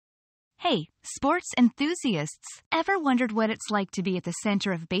Hey, sports enthusiasts, ever wondered what it's like to be at the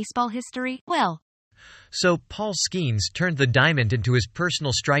center of baseball history? Well, So Paul Skenes turned the diamond into his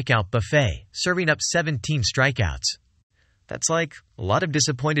personal strikeout buffet, serving up 17 strikeouts. That's like a lot of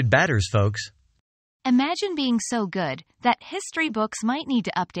disappointed batters, folks. imagine being so good that history books might need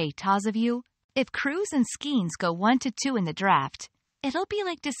to update Taz of you. If Crews and Skenes go 1-2 in the draft, it'll be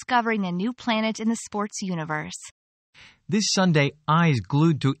like discovering a new planet in the sports universe. This Sunday, eyes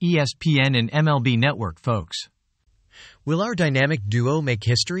glued to ESPN and MLB Network, folks. Will our dynamic duo make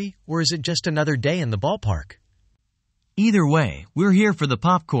history, or is it just another day in the ballpark? Either way, we're here for the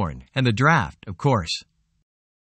popcorn and the draft, of course.